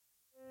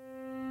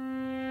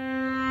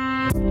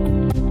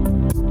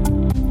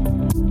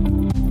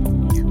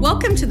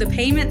Welcome to the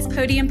Payments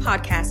Podium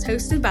podcast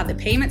hosted by the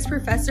Payments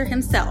Professor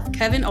himself,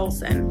 Kevin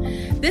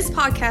Olsen. This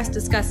podcast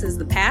discusses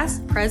the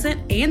past,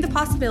 present, and the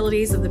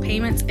possibilities of the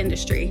payments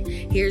industry.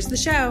 Here's the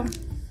show.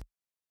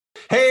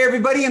 Hey,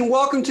 everybody, and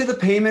welcome to the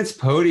Payments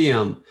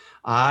Podium.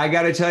 I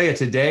got to tell you,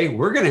 today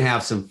we're going to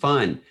have some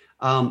fun.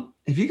 Have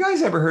you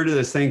guys ever heard of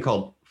this thing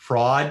called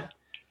fraud?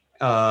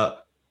 Yeah,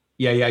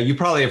 you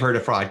probably have heard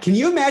of fraud. Can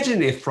you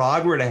imagine if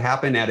fraud were to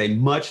happen at a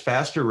much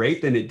faster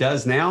rate than it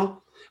does now?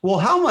 Well,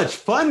 how much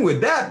fun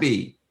would that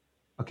be?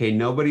 Okay,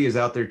 nobody is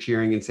out there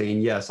cheering and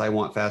saying, yes, I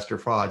want faster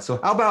fraud. So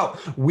how about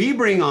we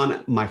bring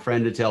on my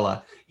friend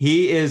Atilla.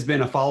 He has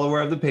been a follower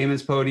of the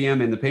Payments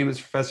Podium and the Payments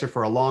Professor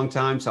for a long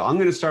time. So I'm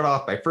going to start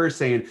off by first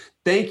saying,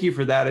 thank you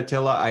for that,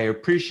 Atilla. I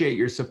appreciate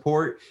your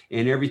support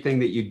and everything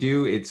that you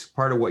do. It's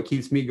part of what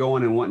keeps me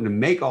going and wanting to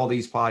make all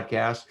these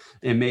podcasts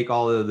and make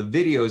all of the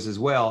videos as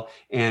well.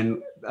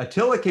 And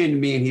Atilla came to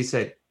me and he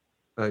said,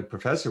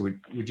 Professor, would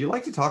you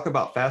like to talk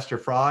about faster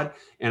fraud?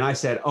 And I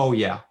said, oh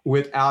yeah,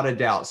 without a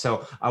doubt.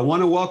 So I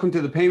want to welcome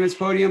to the Payments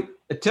Podium,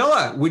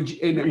 Atilla.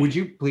 Would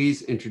you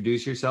please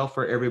introduce yourself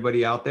for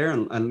everybody out there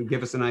and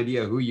give us an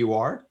idea of who you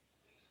are?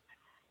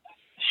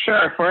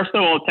 Sure. First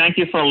of all, thank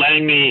you for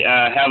letting me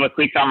have a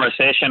quick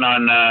conversation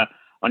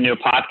on your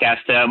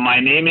podcast.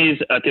 My name is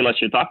Atilla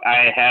Csutak.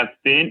 I have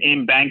been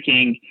in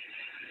banking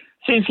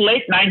since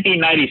late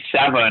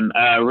 1997,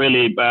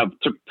 really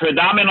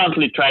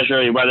predominantly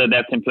treasury, whether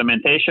that's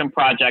implementation,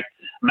 project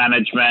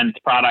management,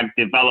 product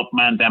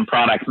development, and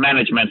product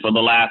management for the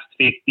last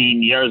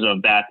 15 years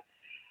of that.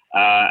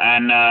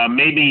 And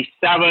maybe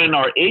 7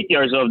 or 8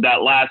 years of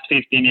that last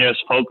 15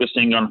 years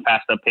focusing on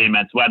faster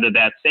payments, whether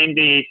that's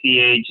same-day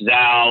ACH,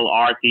 Zelle,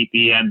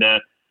 RTP, and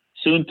the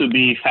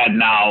soon-to-be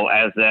FedNow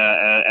as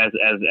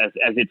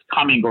it's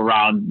coming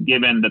around,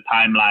 given the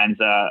timelines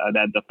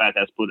that the Fed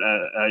has put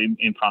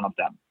in front of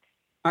them.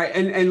 All right,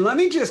 and let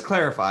me just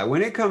clarify.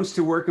 When it comes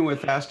to working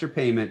with faster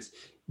payments,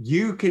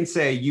 you can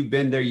say you've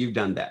been there, you've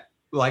done that.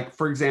 Like,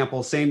 for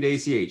example, same-day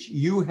ACH.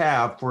 You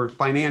have, for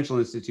financial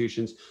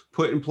institutions,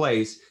 put in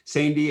place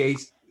same-day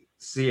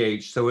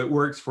ACH, so it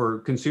works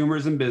for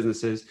consumers and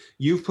businesses.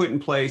 You've put in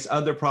place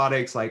other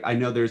products, like I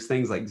know there's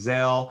things like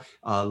Zelle,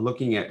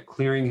 looking at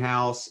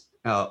clearinghouse,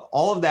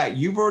 all of that.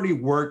 You've already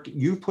worked,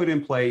 you've put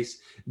in place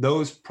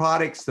those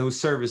products, those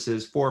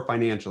services for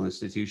financial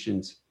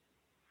institutions.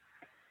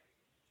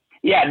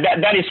 Yeah,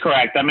 that is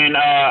correct. I mean,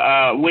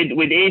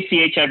 with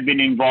ACH, I've been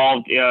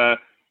involved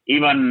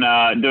even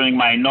during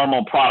my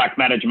normal product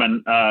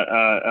management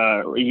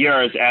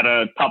years at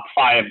a top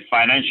 5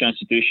 financial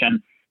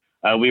institution.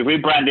 We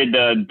rebranded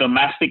the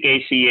domestic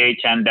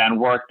ACH and then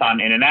worked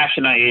on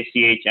international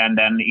ACH, and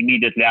then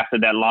immediately after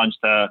that launched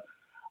the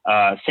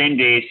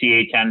same-day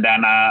ACH. And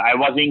then I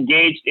was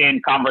engaged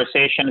in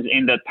conversations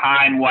in the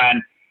time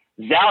when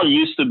Zelle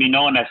used to be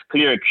known as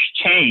Clear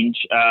Exchange,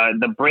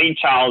 the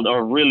brainchild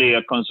of really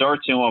a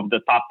consortium of the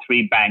top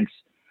 3 banks.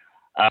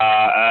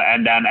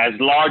 And then as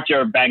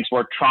larger banks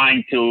were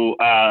trying to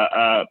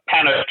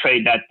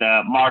penetrate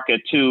that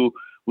market too,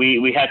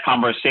 we had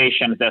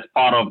conversations as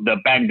part of the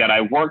bank that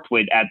I worked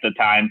with at the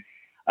time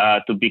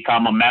to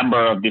become a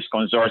member of this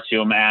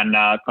consortium and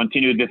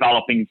continue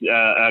developing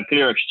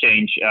Clear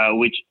Exchange,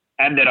 which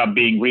ended up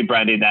being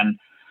rebranded and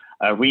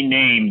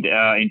renamed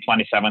in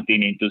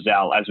 2017 into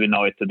Zelle as we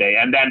know it today.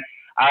 And then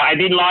I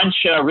did launch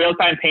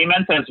real-time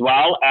payments as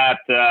well at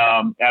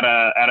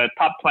a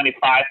top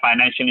 25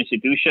 financial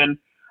institution.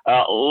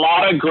 A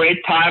lot of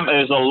great time.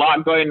 There's a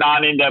lot going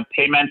on in the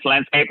payments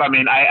landscape. I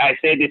mean, I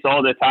say this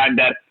all the time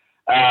that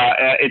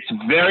it's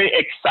very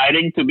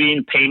exciting to be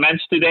in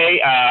payments today.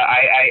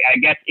 I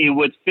guess it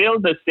would feel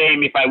the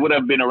same if I would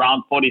have been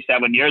around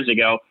 47 years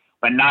ago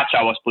when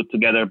Nacha was put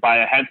together by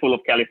a handful of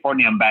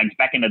Californian banks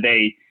back in the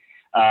day.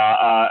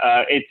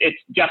 It's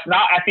just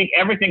now, I think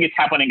everything is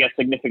happening at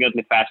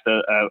significantly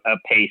faster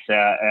pace.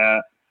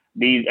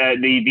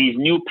 These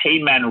new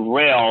payment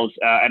rails,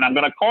 and I'm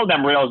going to call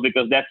them rails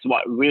because that's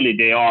what really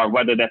they are,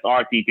 whether that's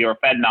RTP or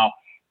FedNow,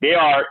 they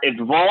are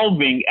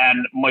evolving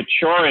and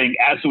maturing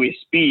as we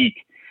speak,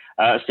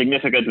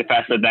 significantly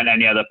faster than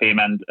any other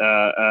payment,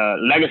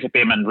 legacy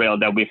payment rail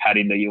that we've had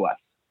in the U.S.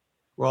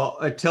 Well,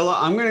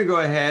 Atilla, I'm going to go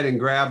ahead and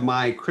grab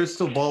my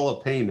crystal ball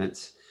of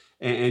payments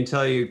and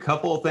tell you a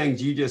couple of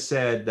things you just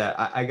said that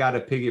I got to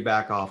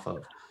piggyback off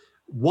of.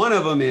 One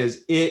of them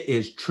is it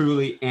is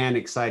truly an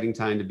exciting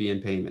time to be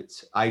in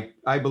payments. I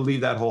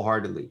believe that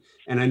wholeheartedly.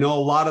 And I know a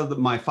lot of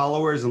my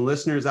followers and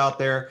listeners out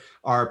there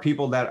are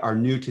people that are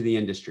new to the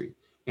industry.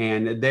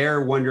 And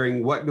they're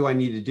wondering, what do I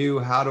need to do?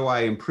 How do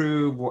I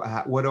improve?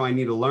 What do I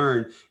need to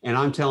learn? And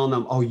I'm telling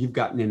them, oh, you've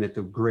gotten in at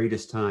the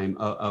greatest time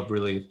of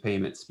really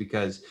payments,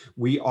 because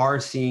we are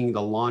seeing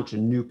the launch of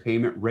new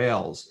payment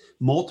rails,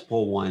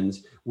 multiple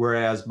ones,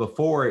 whereas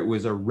before it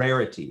was a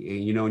rarity,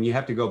 you know, and you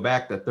have to go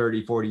back to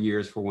 30, 40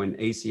 years for when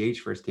ACH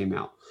first came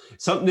out.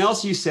 Something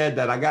else you said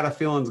that I got a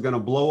feeling is going to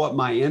blow up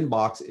my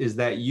inbox is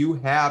that you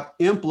have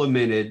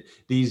implemented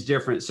these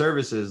different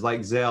services like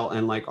Zelle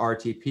and like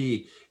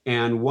RTP.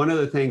 And one of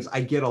the things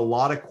I get a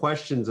lot of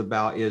questions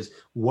about is,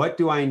 what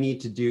do I need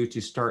to do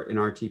to start an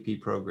RTP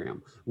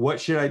program?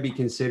 What should I be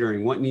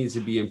considering? What needs to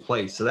be in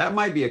place? So that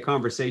might be a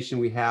conversation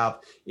we have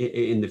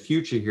in the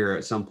future here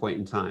at some point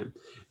in time.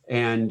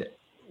 And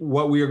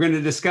what we are going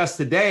to discuss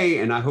today,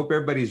 and I hope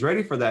everybody's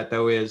ready for that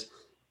though, is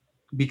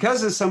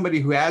because of somebody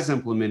who has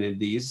implemented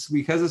these,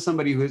 because of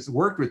somebody who has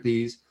worked with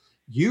these,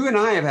 you and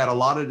I have had a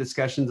lot of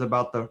discussions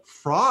about the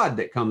fraud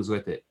that comes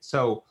with it.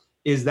 So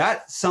is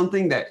that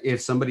something that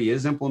if somebody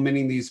is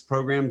implementing these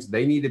programs,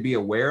 they need to be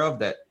aware of,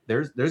 that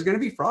there's going to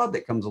be fraud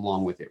that comes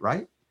along with it,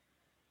 right?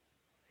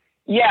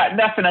 Yeah,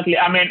 definitely.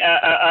 I mean,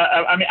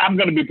 I'm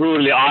going to be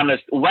brutally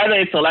honest. Whether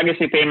it's a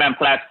legacy payment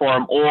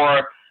platform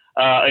or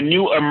a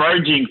new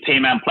emerging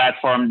payment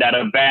platform that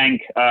a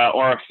bank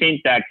or a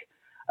fintech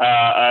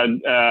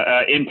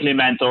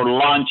implements or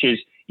launches,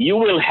 you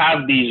will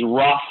have these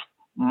rough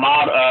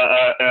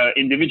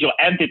individual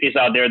entities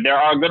out there. They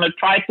are going to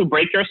try to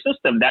break your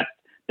system.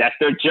 That's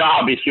their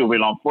job, if you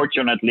will.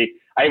 Unfortunately,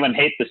 I even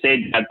hate to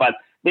say that, but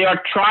they are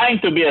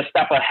trying to be a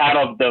step ahead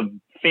of the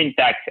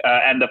fintech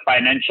and the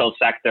financial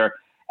sector.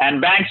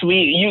 And banks,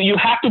 you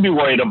have to be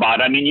worried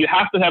about. I mean, you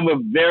have to have a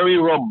very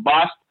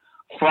robust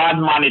fraud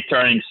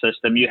monitoring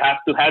system. You have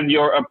to have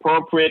your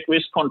appropriate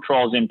risk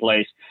controls in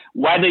place.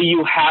 Whether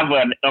you have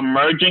an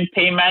emerging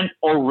payment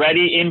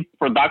already in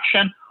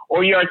production,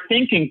 or you're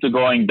thinking to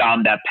going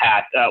down that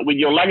path. With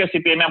your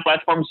legacy payment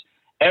platforms,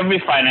 every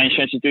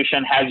financial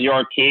institution has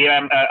your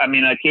KYC,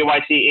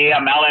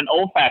 AML, and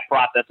OFAC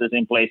processes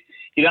in place.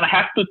 You're going to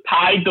have to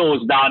tie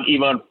those down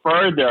even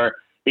further,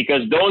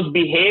 because those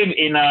behave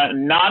in a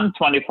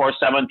non-24/7,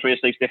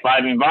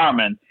 365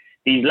 environment.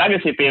 These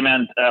legacy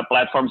payment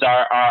platforms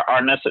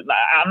are necessary.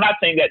 I'm not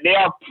saying that they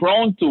are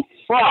prone to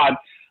fraud,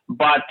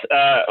 but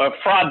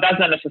fraud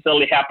doesn't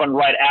necessarily happen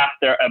right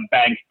after a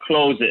bank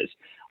closes.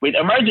 With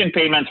emerging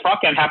payments, fraud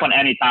can happen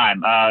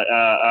anytime.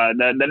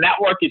 The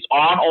network is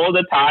on all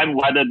the time,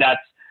 whether that's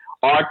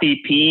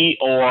RTP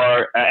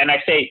or, and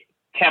I say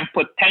can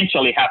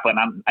potentially happen.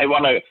 I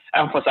want to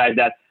emphasize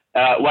that,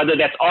 whether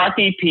that's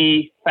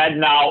RTP,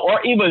 FedNow,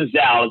 or even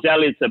Zelle.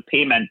 Zelle is a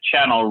payment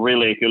channel,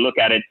 really, if you look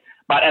at it.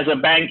 But as a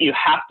bank, you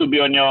have to be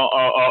on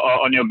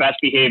your best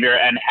behavior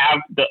and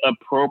have the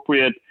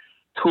appropriate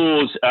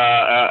tools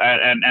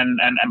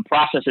and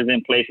processes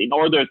in place in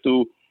order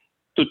to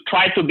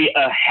try to be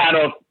ahead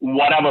of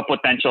whatever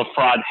potential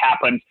fraud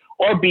happens,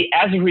 or be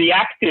as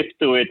reactive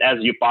to it as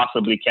you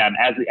possibly can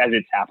as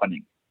it's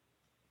happening.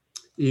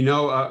 You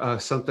know,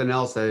 something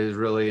else that is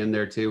really in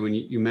there too, when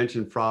you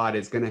mentioned fraud,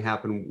 it's going to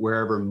happen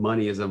wherever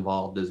money is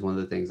involved, is one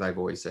of the things I've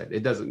always said.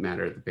 It doesn't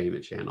matter at the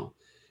payment channel.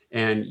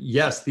 And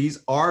yes, these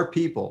are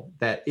people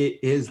that it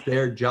is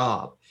their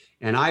job.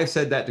 And I've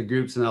said that to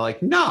groups and they're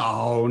like,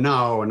 no.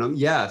 And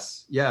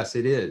yes,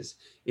 it is.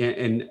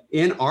 And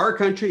in our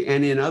country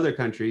and in other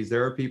countries,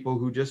 there are people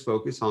who just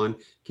focus on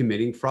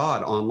committing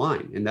fraud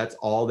online, and that's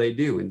all they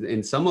do.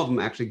 And some of them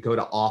actually go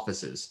to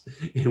offices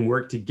and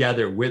work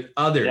together with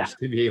others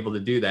to be able to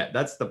do that.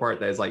 That's the part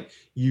that is like,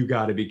 you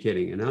got to be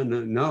kidding.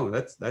 And no,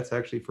 that's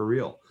actually for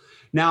real.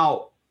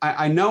 Now,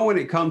 I know when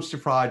it comes to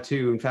fraud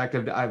too, in fact,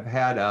 I've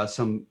had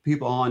some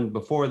people on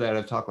before that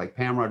have talked, like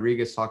Pam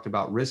Rodriguez talked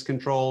about risk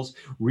controls.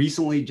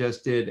 Recently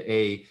just did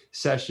a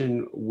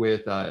session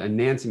with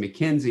Nancy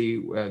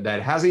McKenzie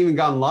that hasn't even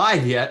gone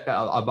live yet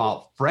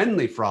about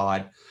friendly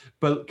fraud.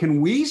 But can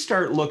we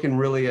start looking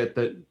really at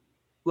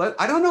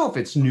I don't know if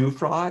it's new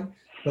fraud,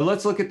 but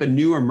let's look at the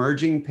new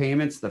emerging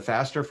payments, the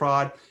faster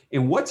fraud,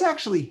 and what's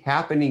actually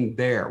happening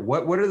there.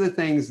 What are the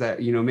things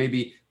that,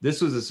 maybe this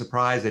was a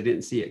surprise, I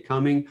didn't see it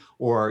coming,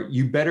 or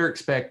you better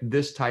expect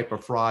this type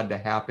of fraud to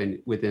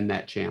happen within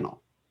that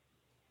channel?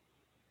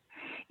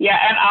 Yeah,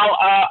 and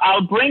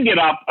I'll bring it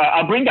up.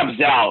 I'll bring up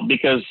Zelle,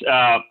 because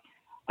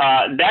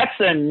that's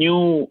a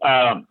new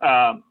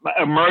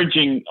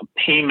emerging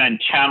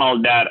payment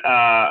channel that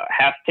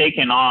has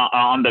taken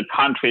on the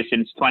country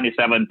since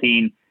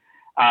 2017.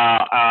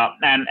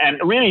 And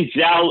really,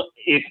 Zelle,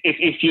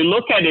 if you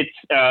look at its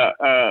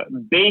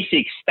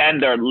basic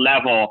standard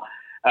level,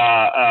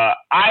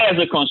 I, as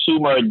a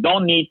consumer,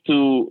 don't need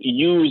to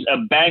use a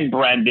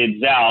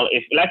bank-branded Zelle.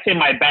 If, let's say,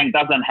 my bank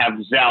doesn't have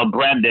Zelle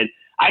branded,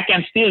 I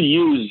can still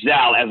use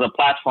Zelle as a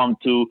platform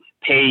to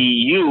pay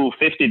you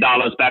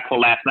 $50 back for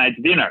last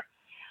night's dinner.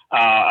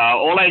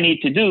 All I need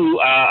to do,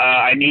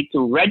 I need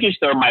to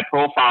register my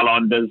profile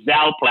on the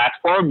Zelle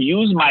platform,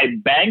 use my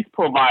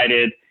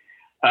bank-provided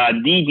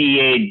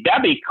DDA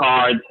debit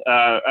card,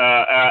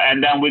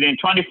 and then within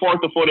 24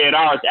 to 48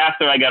 hours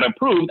after I get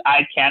approved,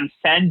 I can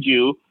send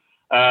you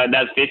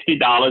that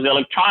 $50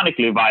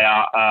 electronically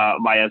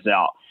via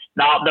Zelle.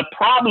 Now, the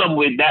problem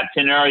with that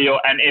scenario,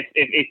 and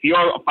if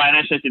your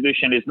financial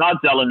institution is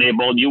not Zelle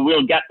enabled, you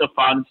will get the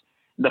funds.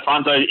 The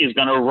funds is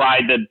going to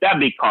ride the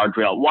debit card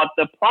rail. What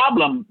the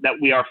problem that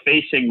we are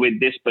facing with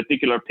this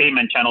particular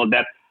payment channel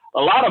that a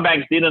lot of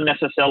banks didn't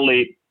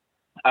necessarily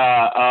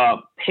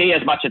pay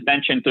as much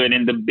attention to it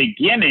in the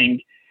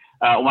beginning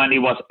when it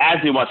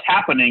was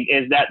happening,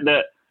 is that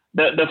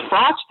the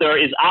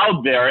fraudster is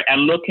out there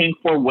and looking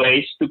for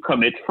ways to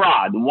commit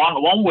fraud.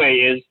 One way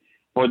is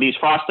for these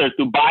fraudsters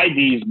to buy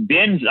these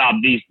bins up,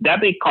 these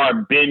debit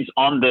card bins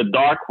on the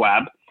dark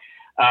web,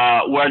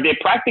 where they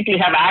practically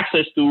have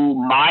access to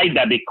my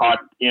debit card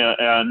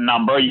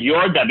number,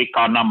 your debit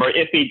card number.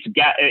 If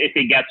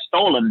it gets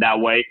stolen that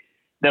way,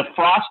 the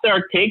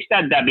fraudster takes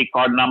that debit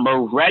card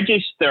number,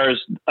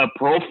 registers a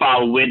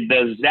profile with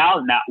the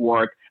Zelle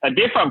network, a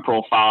different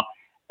profile,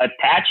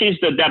 attaches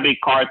the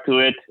debit card to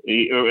it.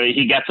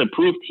 He gets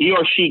approved. He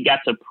or she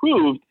gets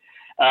approved.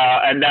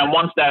 And then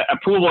once that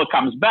approval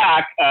comes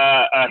back,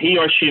 he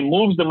or she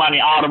moves the money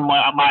out of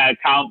my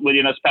account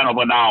within a span of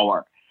an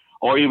hour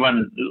or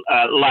even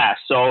less.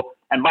 So,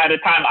 and by the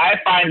time I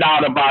find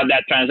out about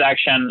that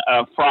transaction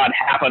fraud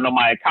happened on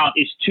my account,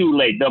 it's too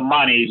late. The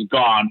money is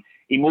gone.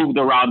 He moved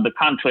around the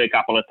country a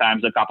couple of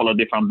times, a couple of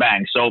different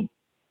banks. So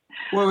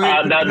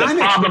the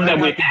problem that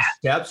we have.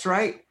 Steps,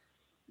 right?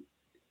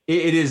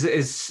 It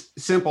is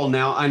simple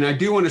now. And I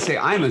do want to say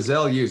I'm a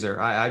Zelle user.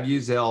 I've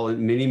used Zelle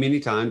many, many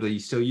times. I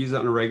still use it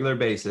on a regular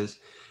basis.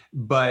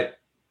 But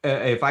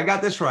if I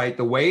got this right,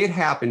 the way it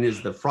happened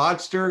is the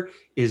fraudster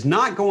is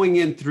not going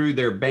in through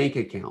their bank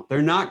account.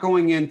 They're not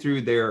going in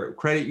through their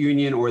credit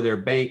union or their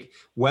bank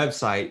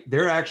website.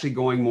 They're actually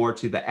going more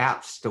to the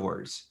app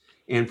stores.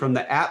 And from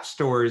the app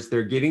stores,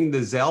 they're getting the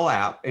Zelle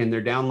app and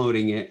they're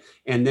downloading it.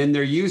 And then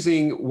they're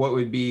using what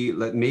would be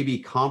maybe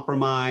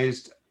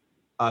compromised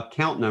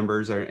account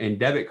numbers and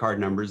debit card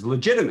numbers,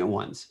 legitimate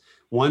ones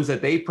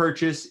that they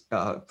purchase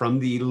from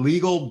the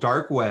legal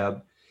dark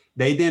web.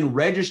 They then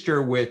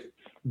register with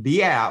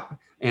the app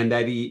and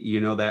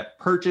that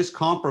purchase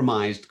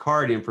compromised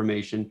card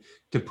information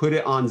to put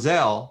it on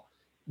Zelle.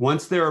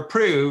 Once they're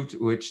approved,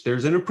 which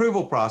there's an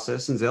approval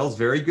process, and Zelle's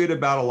very good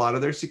about a lot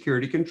of their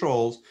security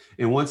controls.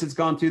 And once it's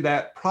gone through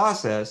that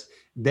process,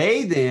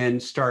 they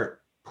then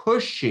start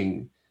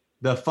pushing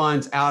the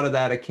funds out of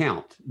that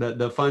account,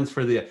 the funds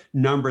for the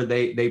number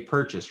they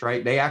purchased,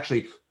 right? They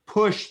actually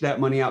push that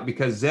money out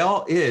because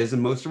Zelle is,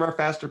 and most of our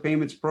faster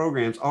payments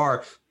programs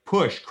are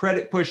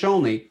credit push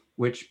only,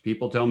 which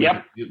people tell me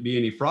there can't be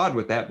any fraud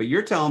with that. But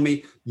you're telling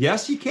me,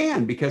 yes, you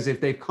can, because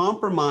if they've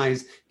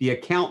compromised the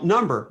account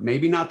number,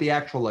 maybe not the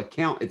actual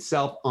account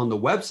itself on the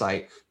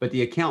website, but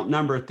the account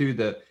number through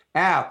the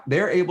app,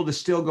 they're able to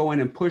still go in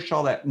and push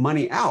all that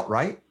money out,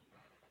 right?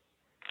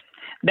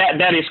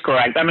 That is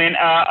correct. I mean,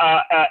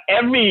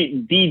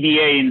 every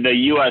DDA in the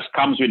U.S.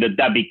 comes with a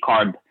debit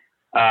card,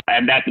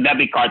 and that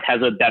debit card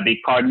has a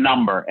debit card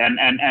number.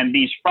 And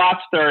these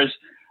fraudsters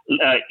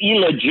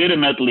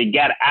illegitimately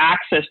get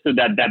access to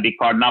that debit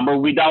card number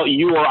without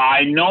you or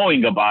I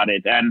knowing about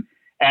it. And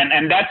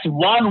that's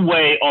one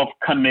way of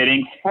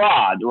committing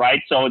fraud,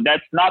 right? So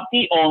that's not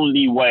the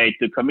only way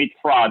to commit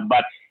fraud.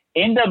 But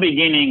in the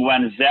beginning,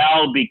 when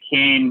Zelle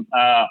became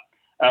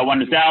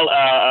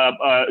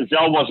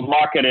Zelle was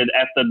marketed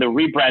after the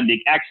rebranding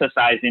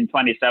exercise in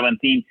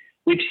 2017,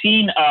 we've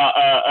seen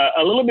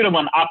a little bit of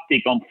an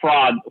uptick on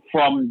fraud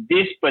from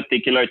this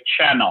particular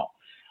channel.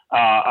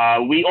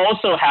 We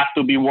also have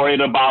to be worried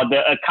about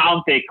the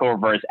account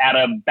takeovers at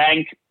a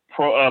bank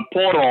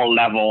portal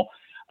level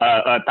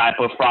type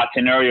of fraud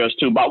scenarios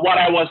too. But what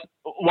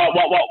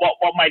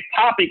my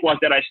topic was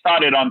that I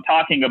started on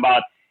talking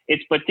about,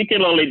 it's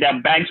particularly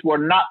that banks were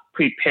not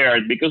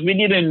prepared because we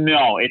didn't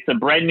know. It's a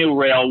brand new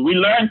rail. We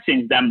learned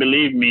since then,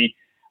 believe me,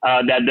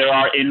 that there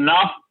are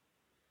enough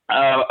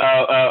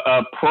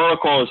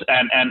protocols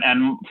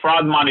and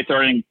fraud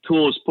monitoring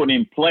tools put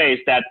in place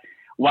that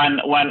when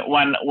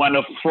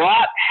a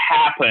fraud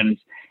happens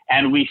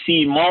and we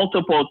see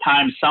multiple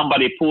times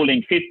somebody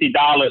pulling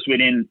 $50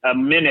 within a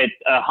minute,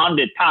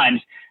 100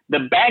 times,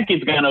 the bank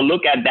is going to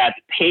look at that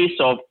pace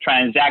of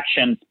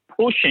transactions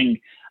pushing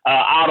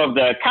out of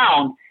the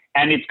account,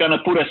 and it's going to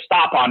put a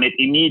stop on it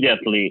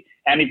immediately.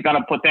 And it's going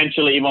to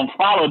potentially even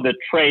follow the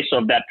trace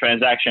of that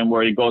transaction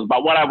where it goes.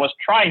 But what I was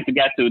trying to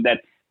get to, that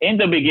in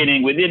the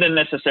beginning, we didn't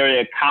necessarily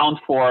account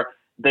for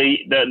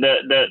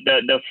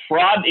the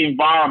fraud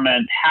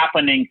environment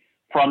happening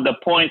from the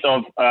point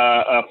of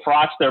a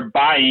fraudster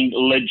buying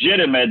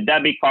legitimate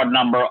debit card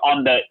number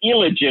on the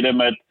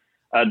illegitimate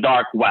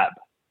dark web.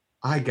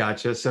 I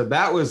gotcha. So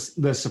that was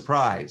the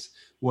surprise,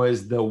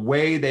 was the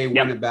way they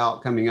went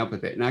about coming up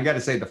with it. And I got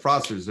to say, the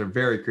fraudsters are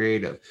very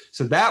creative.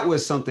 So that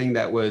was something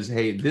that was,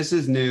 hey, this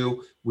is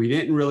new. We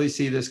didn't really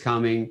see this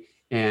coming.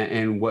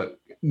 And what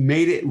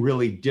made it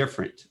really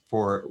different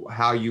for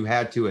how you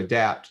had to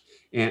adapt.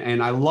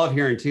 And I love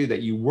hearing too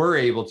that you were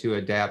able to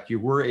adapt, you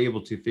were able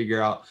to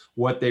figure out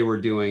what they were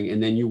doing,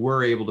 and then you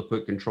were able to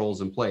put controls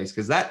in place.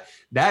 Because that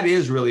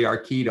is really our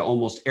key to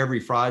almost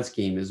every fraud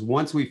scheme, is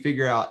once we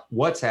figure out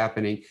what's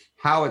happening,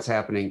 how it's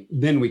happening,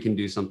 then we can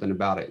do something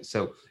about it.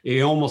 So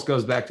it almost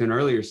goes back to an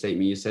earlier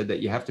statement. You said that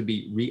you have to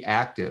be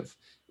reactive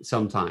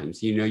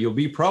sometimes. You know, you'll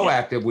be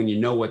proactive when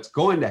you know what's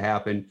going to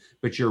happen,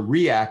 but you're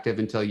reactive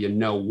until you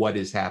know what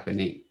is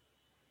happening.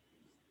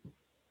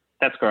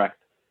 That's correct.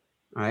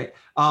 All right.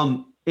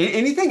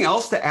 Anything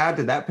else to add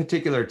to that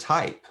particular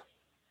type?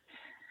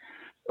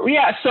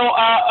 Yeah. So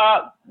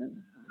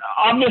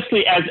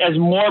obviously, as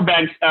more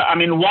banks,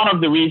 one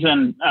of the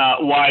reasons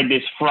why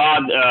this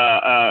fraud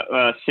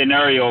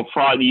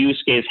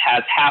use case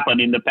has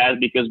happened in the past,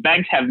 because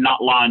banks have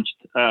not launched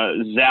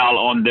Zelle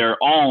on their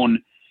own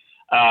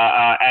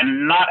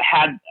and not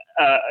had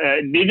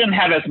didn't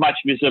have as much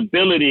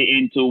visibility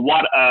into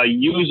what a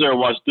user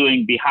was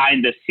doing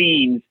behind the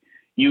scenes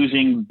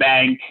using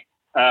bank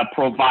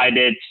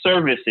provided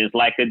services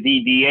like a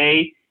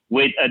DDA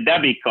with a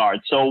debit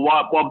card. So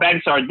what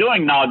banks are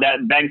doing now,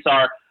 that banks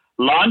are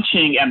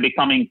launching and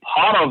becoming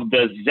part of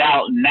the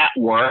Zelle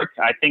network.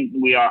 I think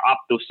we are up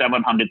to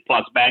 700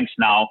 plus banks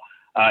now,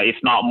 if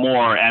not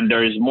more, and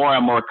there is more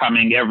and more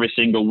coming every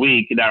single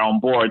week that are on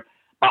board.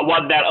 But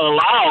what that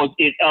allows,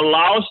 it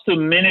allows to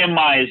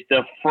minimize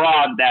the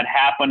fraud that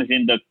happens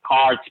in the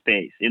card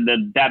space, in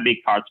the debit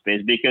card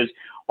space, because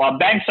what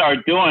banks are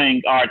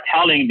doing are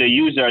telling the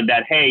user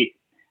that, hey,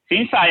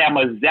 since I am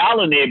a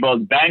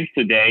Zelle-enabled bank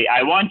today,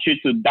 I want you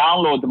to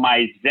download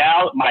my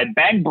Zelle, my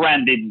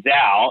bank-branded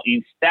Zelle,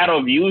 instead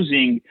of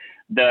using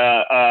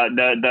the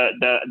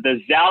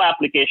Zelle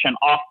application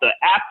off the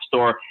App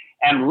Store,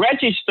 and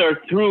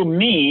register through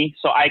me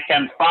so I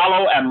can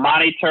follow and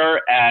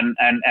monitor and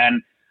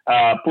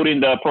put in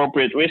the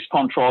appropriate risk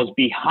controls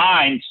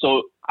behind,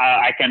 so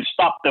I can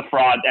stop the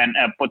fraud and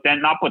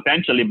not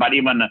potentially, but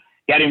even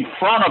get in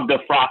front of the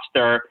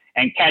fraudster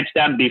and catch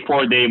them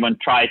before they even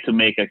try to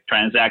make a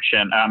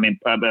transaction,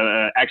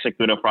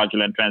 execute a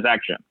fraudulent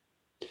transaction.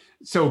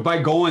 So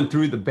by going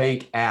through the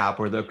bank app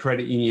or the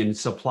credit union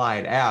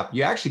supplied app,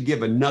 you actually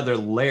give another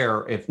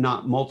layer, if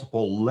not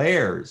multiple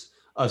layers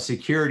of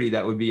security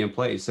that would be in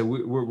place.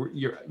 So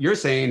you're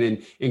saying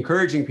and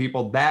encouraging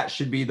people that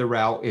should be the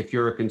route if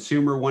you're a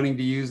consumer wanting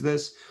to use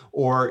this,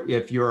 or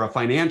if you're a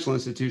financial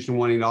institution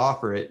wanting to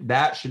offer it,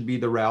 that should be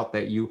the route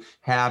that you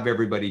have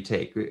everybody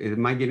take.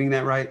 Am I getting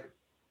that right?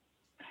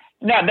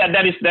 Yeah,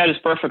 that is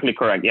perfectly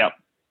correct. Yeah.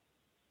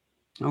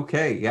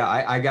 Okay. Yeah,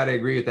 I got to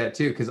agree with that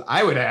too, because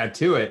I would add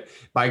to it,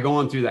 by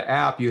going through the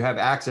app, you have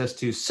access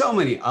to so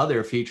many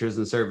other features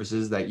and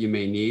services that you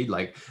may need.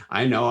 Like,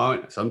 I know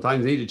I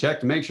sometimes need to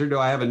check to make sure, do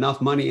I have enough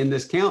money in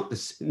this account to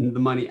send the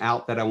money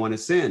out that I want to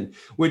send,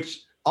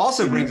 which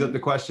also brings up the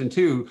question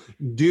too,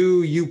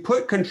 do you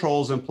put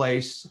controls in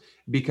place?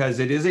 Because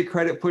it is a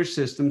credit push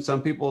system.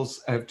 Some people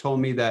have told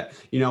me that,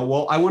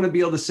 well, I want to be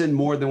able to send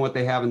more than what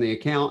they have in the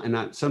account.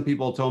 And some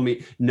people told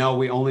me, no,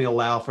 we only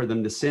allow for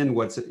them to send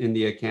what's in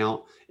the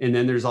account. And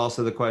then there's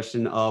also the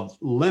question of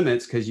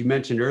limits, because you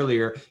mentioned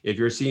earlier, if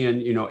you're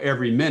seeing,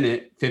 every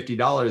minute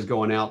 $50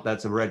 going out,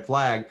 that's a red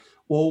flag.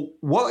 Well,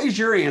 what is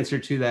your answer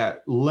to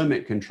that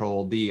limit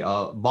control, the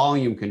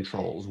volume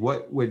controls?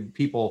 What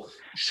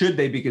should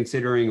they be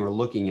considering or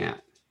looking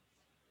at?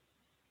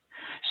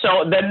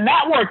 So the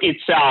network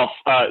itself,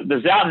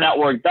 the Zelle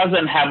network,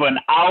 doesn't have an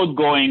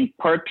outgoing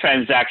per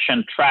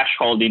transaction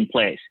threshold in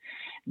place.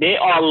 They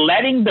are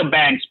letting the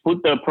banks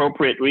put the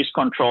appropriate risk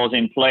controls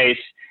in place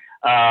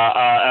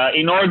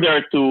in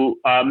order to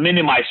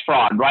minimize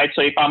fraud, right?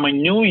 So if I'm a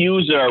new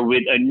user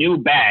with a new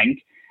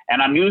bank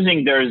and I'm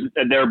using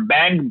their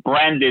bank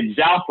branded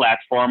Zelle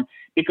platform,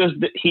 because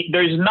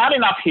there's not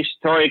enough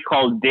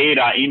historical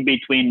data in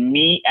between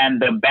me and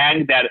the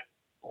bank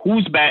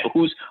whose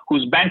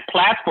bank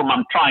platform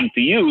I'm trying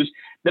to use,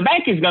 the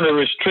bank is going to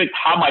restrict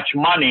how much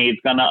money it's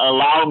going to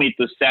allow me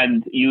to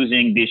send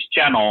using this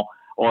channel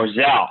or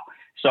Zelle.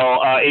 So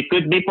it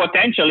could be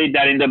potentially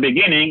that in the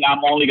beginning,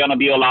 I'm only going to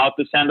be allowed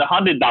to send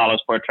 $100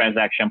 per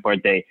transaction per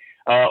day.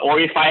 Or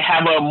if I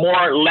have a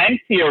more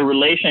lengthier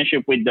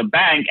relationship with the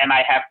bank and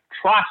I have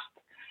trust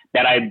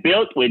that I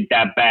built with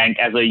that bank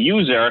as a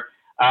user,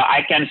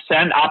 I can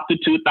send up to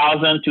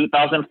 $2,000,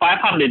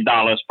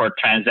 $2,500 per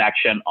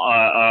transaction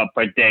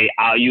per day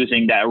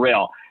using that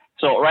rail.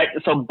 So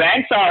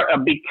banks are,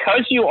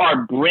 because you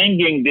are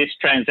bringing this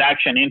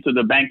transaction into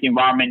the bank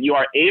environment, you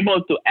are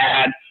able to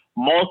add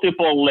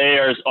multiple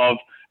layers of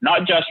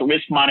not just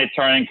risk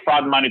monitoring,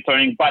 fraud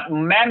monitoring, but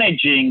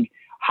managing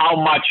how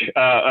much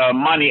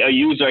money a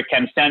user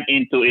can send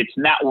into its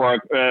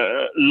network,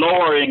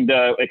 lowering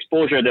the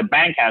exposure the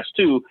bank has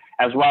to,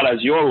 as well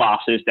as your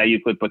losses that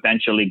you could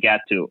potentially get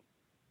to.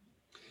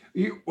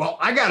 Well,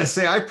 I got to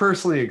say, I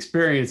personally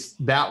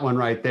experienced that one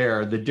right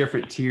there, the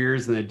different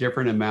tiers and the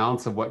different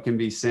amounts of what can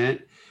be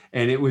sent.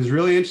 And it was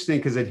really interesting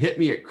because it hit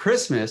me at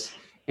Christmas.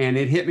 And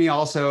it hit me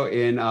also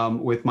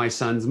with my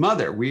son's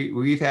mother.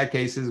 We've had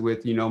cases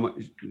with,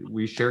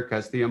 we share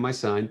custody of my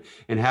son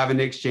and having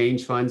to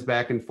exchange funds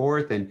back and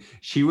forth. And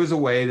she was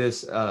away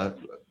this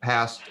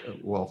past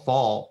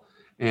fall,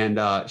 and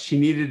she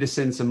needed to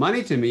send some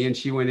money to me. And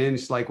she went in,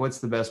 she's like, what's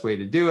the best way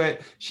to do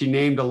it? She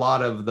named a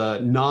lot of the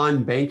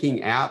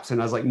non-banking apps. And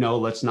I was like, no,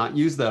 let's not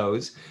use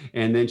those.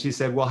 And then she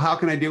said, well, how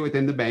can I do it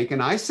within the bank?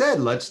 And I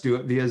said, let's do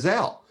it via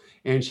Zelle.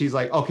 And she's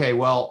like, okay,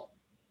 well,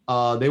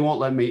 they won't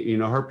let me,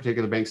 her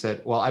particular bank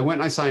said, well, I went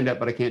and I signed up,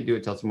 but I can't do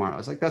it till tomorrow. I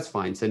was like, that's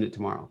fine. Send it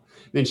tomorrow.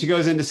 Then she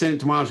goes in to send it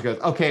tomorrow. She goes,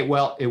 okay,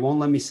 well, it won't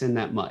let me send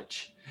that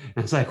much.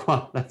 And it's like,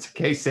 well, that's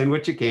okay. Send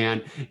what you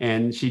can.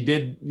 And she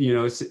did,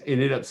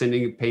 ended up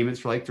sending payments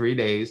for like 3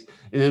 days.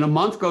 And then a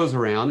month goes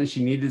around and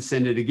she needed to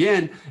send it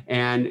again.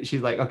 And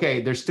she's like,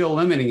 okay, they're still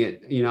limiting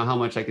it, how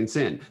much I can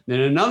send.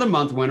 Then another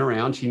month went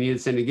around, she needed to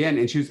send again.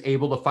 And she was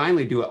able to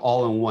finally do it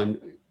all in one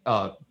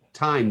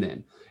time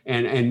then.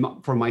 And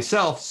for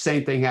myself,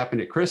 same thing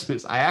happened at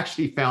Christmas. I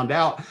actually found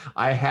out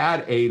I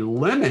had a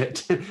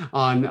limit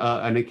on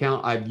an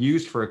account I've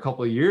used for a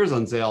couple of years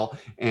on Zelle,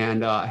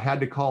 and had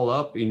to call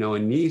up, a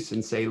niece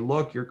and say,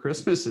 look, your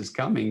Christmas is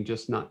coming,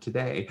 just not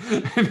today,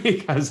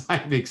 because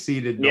I've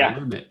exceeded the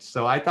limit.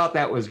 So I thought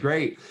that was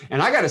great.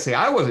 And I got to say,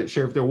 I wasn't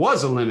sure if there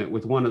was a limit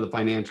with one of the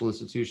financial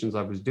institutions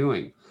I was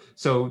doing.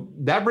 So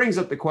that brings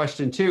up the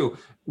question too,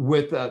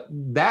 with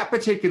that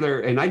particular,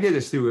 and I did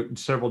this through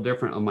several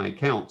different of my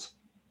accounts.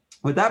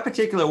 With that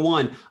particular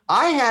one,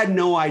 I had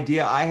no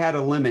idea I had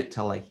a limit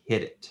till I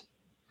hit it.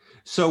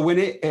 So when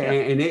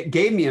it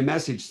gave me a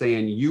message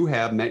saying you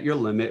have met your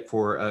limit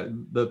for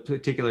the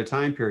particular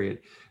time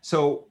period.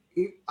 So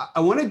I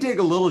want to dig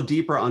a little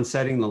deeper on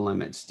setting the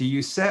limits. Do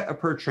you set a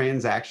per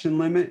transaction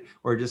limit,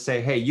 or just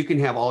say, hey, you can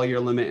have all your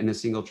limit in a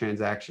single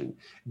transaction?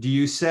 Do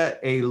you set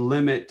a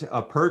limit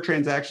per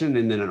transaction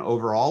and then an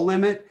overall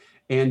limit?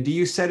 And do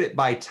you set it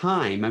by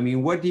time? I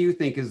mean, what do you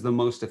think is the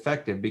most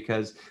effective?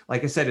 Because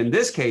like I said, in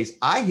this case,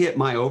 I hit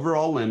my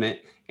overall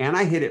limit and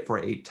I hit it for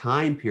a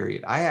time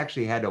period. I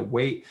actually had to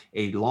wait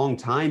a long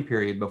time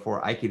period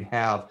before I could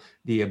have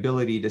the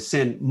ability to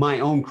send my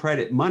own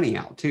credit money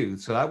out too.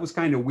 So that was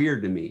kind of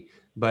weird to me.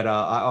 But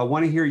I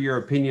want to hear your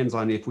opinions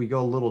on, if we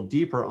go a little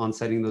deeper on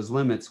setting those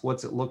limits,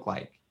 what's it look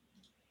like?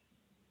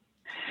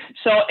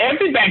 So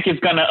every bank is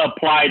going to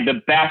apply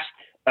the best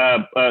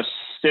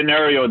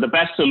scenario, the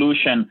best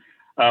solution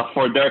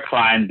for their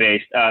client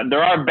base.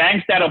 There are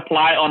banks that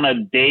apply on a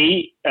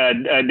day,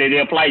 they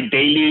apply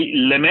daily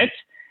limits.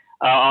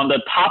 On the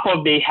top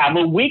of, they have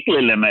a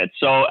weekly limit.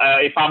 So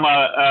if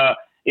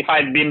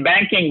I've been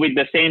banking with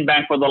the same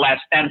bank for the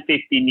last 10,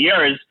 15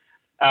 years,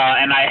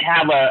 and I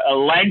have a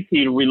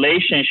lengthy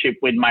relationship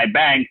with my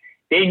bank,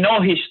 they know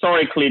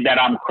historically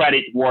that I'm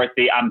credit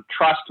worthy, I'm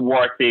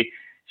trustworthy.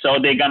 So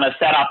they're going to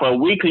set up a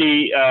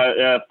weekly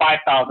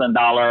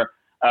 $5,000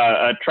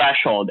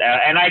 threshold.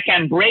 And I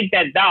can break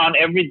that down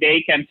every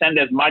day, can send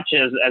as much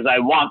as I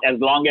want, as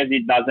long as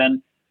it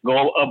doesn't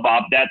go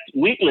above that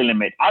weekly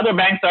limit. Other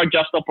banks are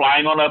just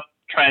applying on a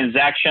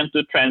transaction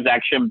to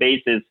transaction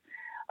basis,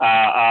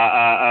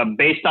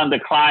 based on the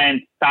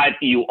client type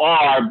you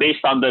are,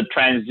 based on the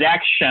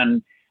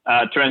transactional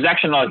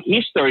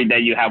history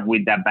that you have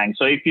with that bank.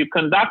 So if you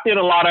conducted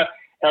a lot of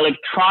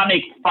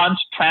electronic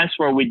funds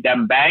transfer with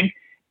that bank,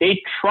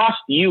 they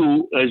trust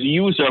you as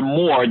user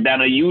more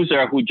than a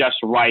user who just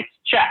writes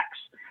checks,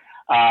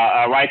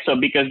 right? So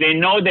because they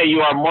know that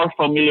you are more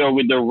familiar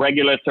with the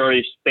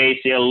regulatory space,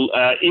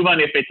 even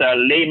if it's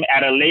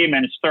at a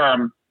layman's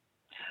term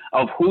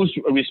of who's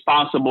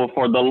responsible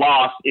for the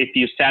loss if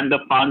you send the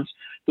funds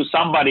to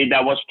somebody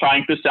that was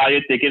trying to sell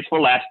you tickets for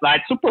last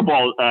night's Super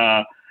Bowl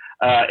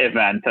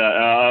event,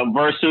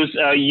 versus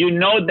you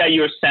know that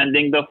you're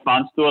sending the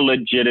funds to a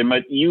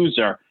legitimate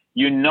user.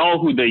 You know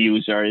who the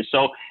user is.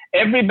 So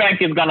every bank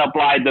is going to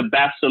apply the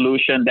best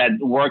solution that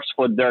works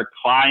for their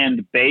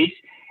client base.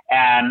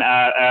 And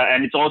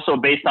it's also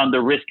based on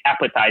the risk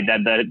appetite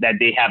that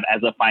they have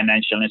as a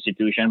financial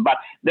institution. But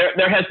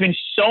there has been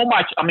so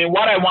much. I mean,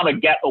 what I want to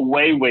get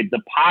away with, the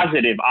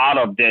positive out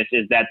of this,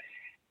 is that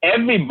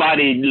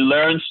everybody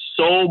learns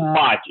so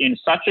much in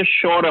such a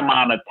short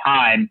amount of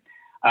time.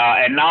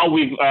 And now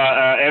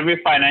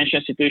every financial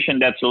institution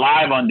that's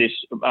live on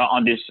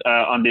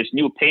this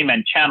new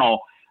payment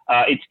channel,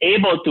 it's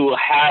able to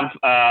have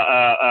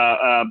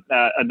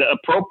the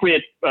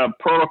appropriate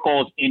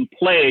protocols in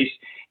place,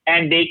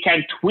 and they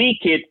can tweak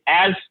it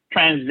as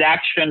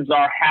transactions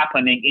are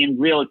happening in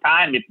real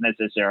time if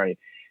necessary.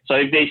 So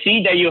if they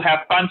see that you have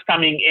funds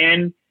coming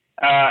in,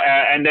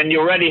 and then you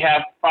already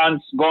have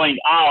funds going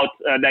out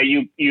that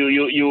you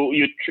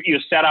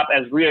set up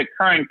as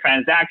recurring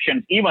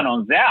transactions, even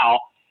on Zelle,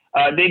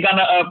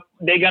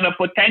 they're gonna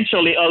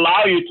potentially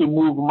allow you to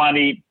move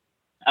money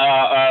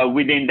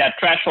within that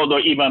threshold or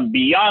even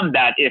beyond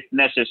that if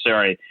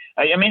necessary.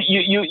 I mean,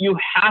 you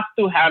have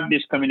to have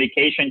this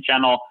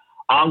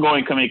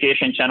ongoing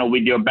communication channel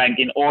with your bank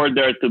in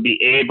order to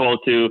be able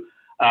to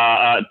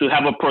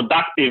have a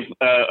productive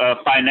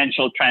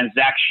financial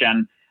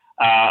transaction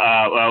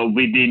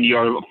within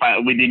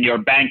your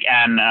bank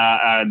and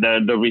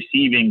the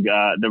receiving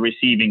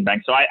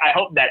bank. So I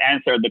hope that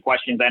answered the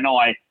questions. I know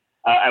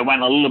I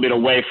went a little bit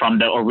away from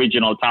the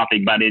original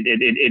topic, but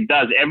it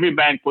does. Every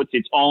bank puts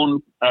its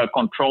own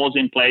controls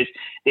in place.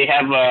 They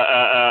have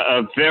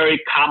a very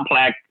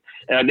complex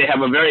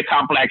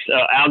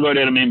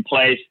algorithm in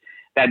place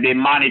that they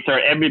monitor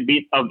every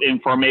bit of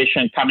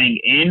information coming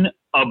in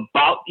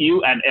about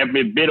you and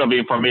every bit of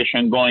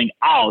information going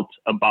out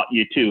about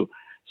you too.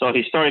 So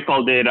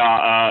historical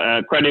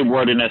data,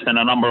 creditworthiness, and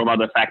a number of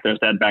other factors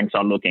that banks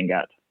are looking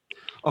at.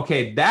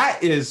 Okay,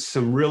 that is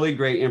some really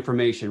great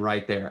information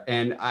right there.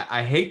 And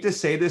I hate to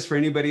say this for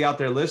anybody out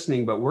there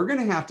listening, but we're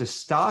going to have to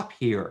stop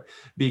here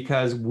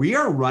because we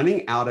are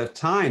running out of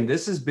time.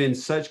 This has been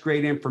such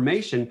great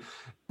information,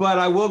 but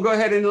I will go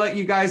ahead and let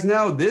you guys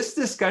know this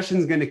discussion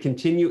is going to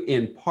continue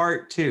in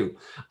part 2.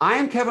 I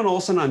am Kevin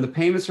Olsen. I'm the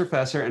Payments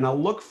Professor, and I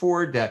look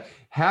forward to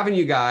having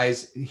you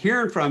guys,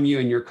 hearing from you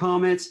in your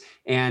comments.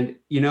 And,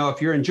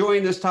 if you're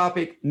enjoying this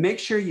topic, make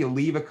sure you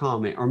leave a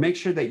comment or make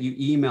sure that you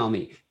email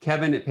me,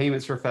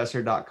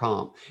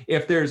 kevin@paymentsprofessor.com.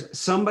 If there's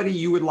somebody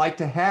you would like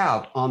to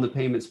have on the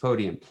Payments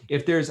Podium,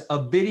 if there's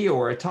a video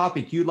or a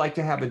topic you'd like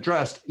to have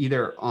addressed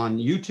either on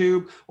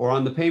YouTube or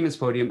on the Payments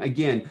Podium,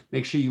 again,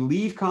 make sure you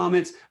leave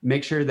comments,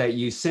 make sure that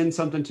you send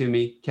something to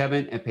me,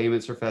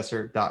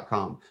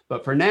 kevin@paymentsprofessor.com.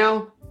 But for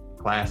now,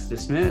 class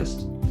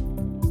dismissed.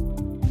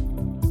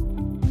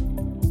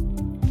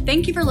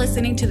 Thank you for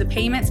listening to the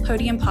Payments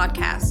Podium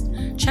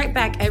podcast. Check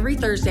back every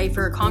Thursday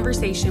for a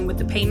conversation with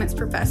the Payments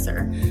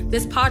Professor.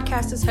 This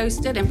podcast is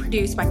hosted and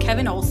produced by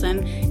Kevin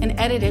Olsen and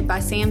edited by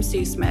Sam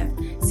Sue Smith.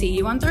 See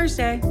you on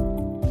Thursday.